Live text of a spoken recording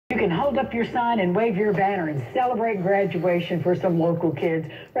You can hold up your sign and wave your banner and celebrate graduation for some local kids.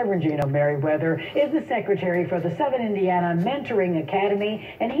 Reverend Gino Merriweather is the secretary for the Southern Indiana Mentoring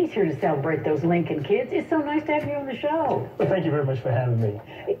Academy, and he's here to celebrate those Lincoln kids. It's so nice to have you on the show. Well, thank you very much for having me.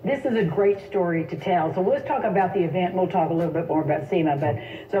 This is a great story to tell. So let's talk about the event. We'll talk a little bit more about SEMA. But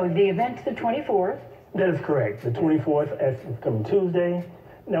so the event's the 24th. That is correct. The 24th, as coming Tuesday.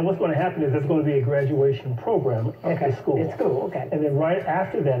 Now, what's going to happen is there's going to be a graduation program at the school. At school, okay. And then right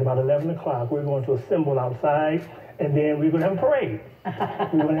after that, about 11 o'clock, we're going to assemble outside, and then we're going to have a parade.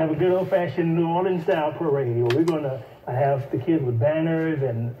 We're going to have a good old-fashioned New Orleans-style parade. We're going to have the kids with banners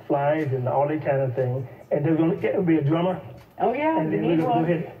and flags and all that kind of thing. And there's going to be a drummer. Oh, yeah, and then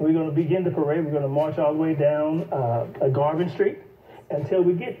we're going to begin the parade. We're going to march all the way down Garvin Street until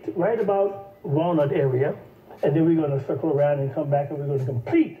we get to right about Walnut area. And then we're going to circle around and come back, and we're going to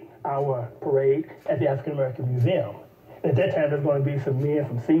complete our parade at the African American Museum. And at that time, there's going to be some men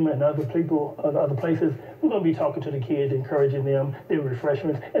from SEMA and other people, other places. We're going to be talking to the kids, encouraging them, their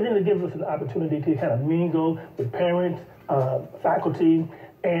refreshments, and then it gives us an opportunity to kind of mingle with parents, faculty,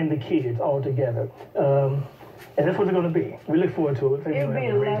 and the kids all together. And that's what it's going to be. We look forward to it. It would be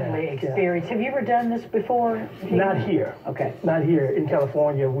a lovely experience. Yeah. Have you ever done this before? Not here. Okay. Not here. In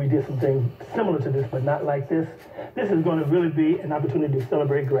California, we did some things similar to this, but not like this. This is going to really be an opportunity to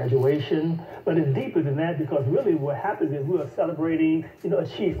celebrate graduation, but it's deeper than that because really what happens is we are celebrating,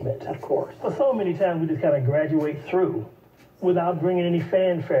 achievement. Of course. But so many times we just kind of graduate through without bringing any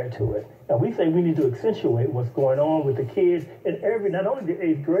fanfare to it. And we say we need to accentuate what's going on with the kids and not only the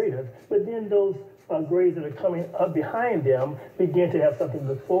 8th graders, but then those grades that are coming up behind them begin to have something to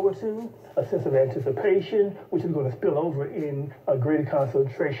look forward to, a sense of anticipation, which is going to spill over in a greater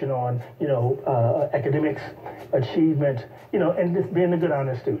concentration on, academics, achievement, and just being a good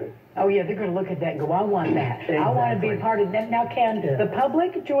honor student. Oh, yeah, they're going to look at that and go, I want that. Exactly. I want to be part of that. Now, can the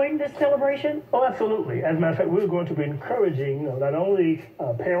public join this celebration? Oh, absolutely. As a matter of fact, we're going to be encouraging, not only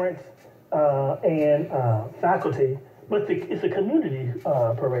parents and faculty, but it's a community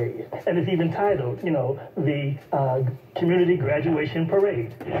parade, and it's even titled, the Community Graduation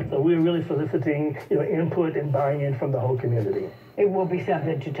Parade. So we're really soliciting, input and buy-in from the whole community. It will be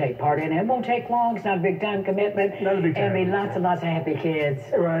something to take part in. It won't take long. It's not a big-time commitment. Not a big time. And be lots and lots of happy kids.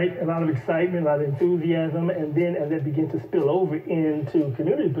 Right. A lot of excitement, a lot of enthusiasm, and then as that begins to spill over into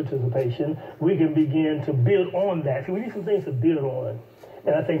community participation, we can begin to build on that. So we need some things to build on.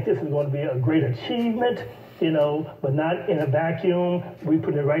 And I think this is going to be a great achievement, but not in a vacuum. We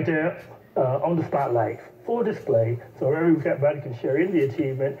put it right there on the spotlight for display so everybody can share in the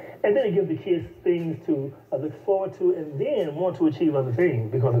achievement. And then it gives the kids things to look forward to and then want to achieve other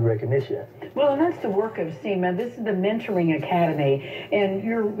things because of recognition. Well, and that's the work of SEMA. This is the Mentoring Academy. And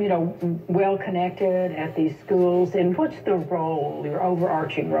you're, well connected at these schools. And what's the role, your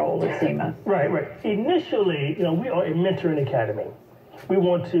overarching role of SEMA? Right. Initially, we are a mentoring academy. We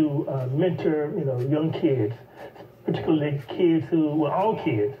want to mentor, young kids, particularly kids all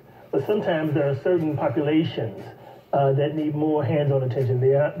kids, but sometimes there are certain populations that need more hands-on attention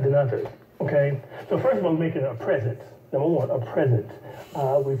than others, okay? So first of all, making a presence. Number one, a presence.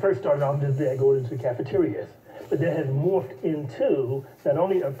 We first started off just there, going into cafeterias, but that has morphed into not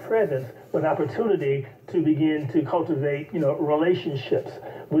only a presence, but an opportunity to begin to cultivate, relationships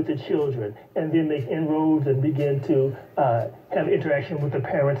with the children, and then make inroads and begin to have interaction with the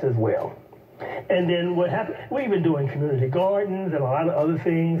parents as well. And then what happened, we're even doing community gardens and a lot of other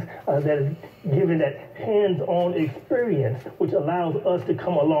things that is giving that hands-on experience, which allows us to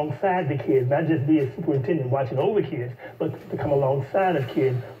come alongside the kids, not just be a superintendent watching over kids, but to come alongside of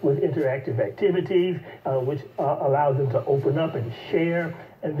kids with interactive activities, which allows them to open up and share.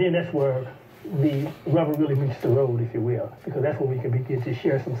 And then that's where the rubber really meets the road, if you will, because that's when we can begin to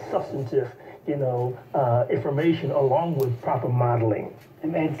share some substantive, information along with proper modeling.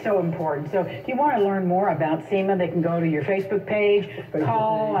 It's so important. So if you want to learn more about SEMA, they can go to your Facebook page,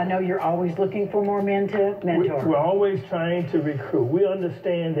 call. I know you're always looking for more men to mentor. We're always trying to recruit. We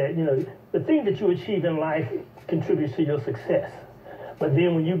understand that, the thing that you achieve in life contributes to your success. But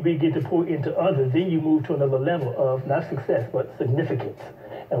then when you begin to pour into others, then you move to another level of not success, but significance.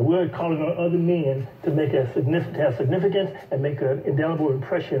 And we're calling on other men to have significance and make an indelible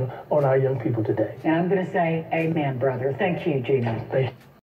impression on our young people today. And I'm going to say amen, brother. Thank you, Gino. Thank you.